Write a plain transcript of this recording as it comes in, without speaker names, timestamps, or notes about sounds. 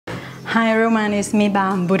Hi everyone, it's me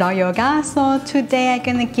Bam Boodog Yoga. So today I'm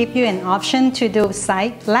gonna give you an option to do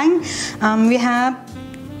side plank. We have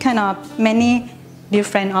kind of many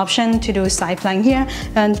different options to do side plank here.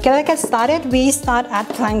 And let's get started. We start at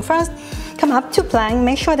plank first. Come up to plank.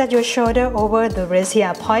 Make sure that your shoulder over the wrist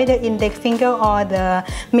here. Point the index finger or the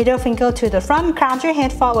middle finger to the front. Crouch your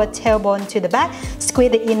head forward, tailbone to the back.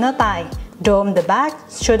 Squeeze the inner thigh. Dome the back,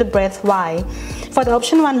 shoulder breadth wide. For the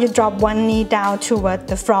option 1, you drop one knee down toward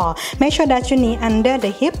the floor. Make sure that your knee under the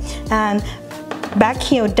hip and back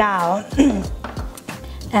heel down.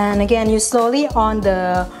 And again, you slowly on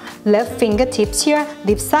the left fingertips here,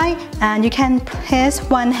 left side, and you can place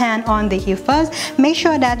one hand on the hip first. Make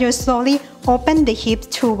sure that you slowly open the hips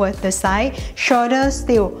toward the side, shoulders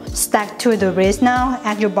still stacked to the wrist now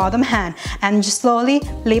at your bottom hand, and just slowly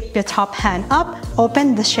lift your top hand up,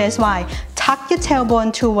 open the chest wide, tuck your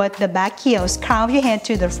tailbone toward the back heels, crown your head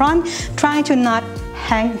to the front, try to not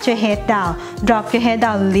hang your head down, drop your head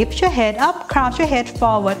down, lift your head up, crouch your head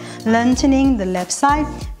forward, lengthening the left side,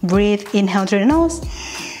 breathe, inhale through the nose,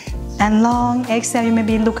 and long exhale, you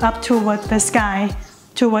maybe look up toward the sky,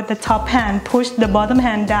 toward the top hand, push the bottom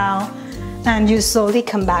hand down, and you slowly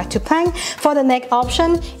come back to plank. For the next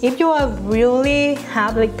option, if you are really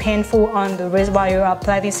have like painful on the wrist while you are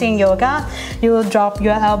practicing yoga, you will drop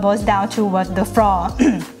your elbows down toward the floor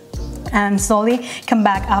and slowly come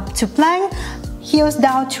back up to plank. Heels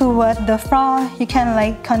down toward the floor. You can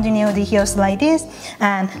like continue the heels like this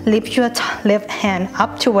and lift your left hand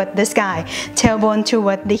up toward the sky. Tailbone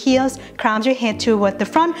toward the heels. Crown your head toward the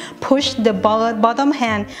front. Push the bottom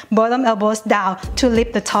elbows down to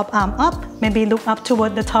lift the top arm up. Maybe look up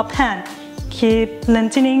toward the top hand. Keep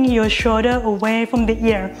lengthening your shoulder away from the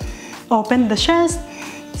ear. Open the chest.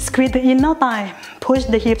 Squeeze the inner thigh. Push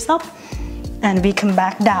the hips up. And we come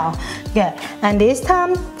back down. Good. And this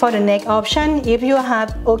time for the next option, if you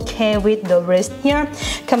have okay with the wrist here,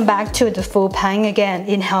 come back to the full plank again.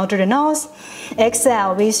 Inhale through the nose.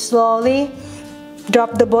 Exhale. We slowly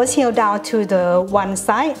drop the both heel down to the one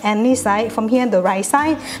side, any side. From here, the right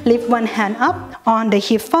side. Lift one hand up on the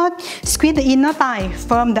hip first. Squeeze the inner thigh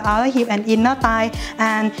from the other hip and inner thigh.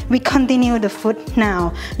 And we continue the foot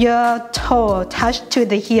now. Your toe touch to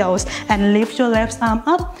the heels and lift your left arm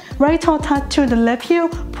up. Right toe touch to the left heel.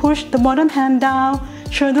 Push the bottom hand down.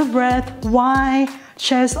 Shoulder breadth wide.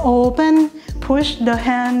 Chest open. Push the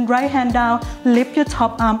right hand down. Lift your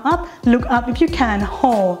top arm up. Look up if you can.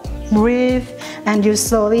 Hold. Breathe. And you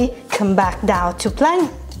slowly come back down to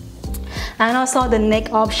plank. And also the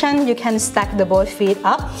next option, you can stack the both feet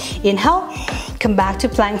up. Inhale. Come back to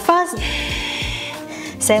plank first.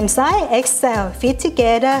 Same side. Exhale. Feet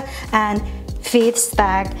together and feet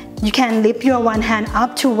stacked. You can lift your one hand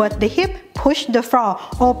up toward the hip. Push the floor.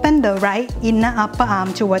 Open the right inner upper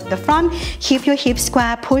arm toward the front. Keep your hip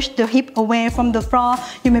square. Push the hip away from the floor.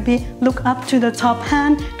 You maybe look up to the top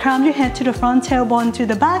hand. Crown your head to the front, tailbone to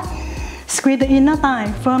the back. Squeeze the inner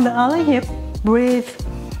thigh from the other hip. Breathe.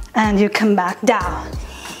 And you come back down.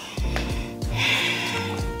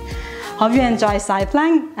 Hope you enjoy side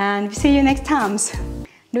plank and see you next time.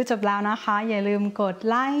 ดูจบแล้วนะคะอย่าลืมกด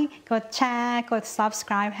ไลค์กดแชร์กด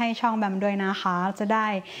subscribe ให้ช่องแบมด้วยนะคะจะได้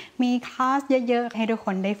มีคลาสเยอะๆให้ทุกค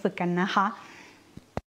นได้ฝึกกันนะคะ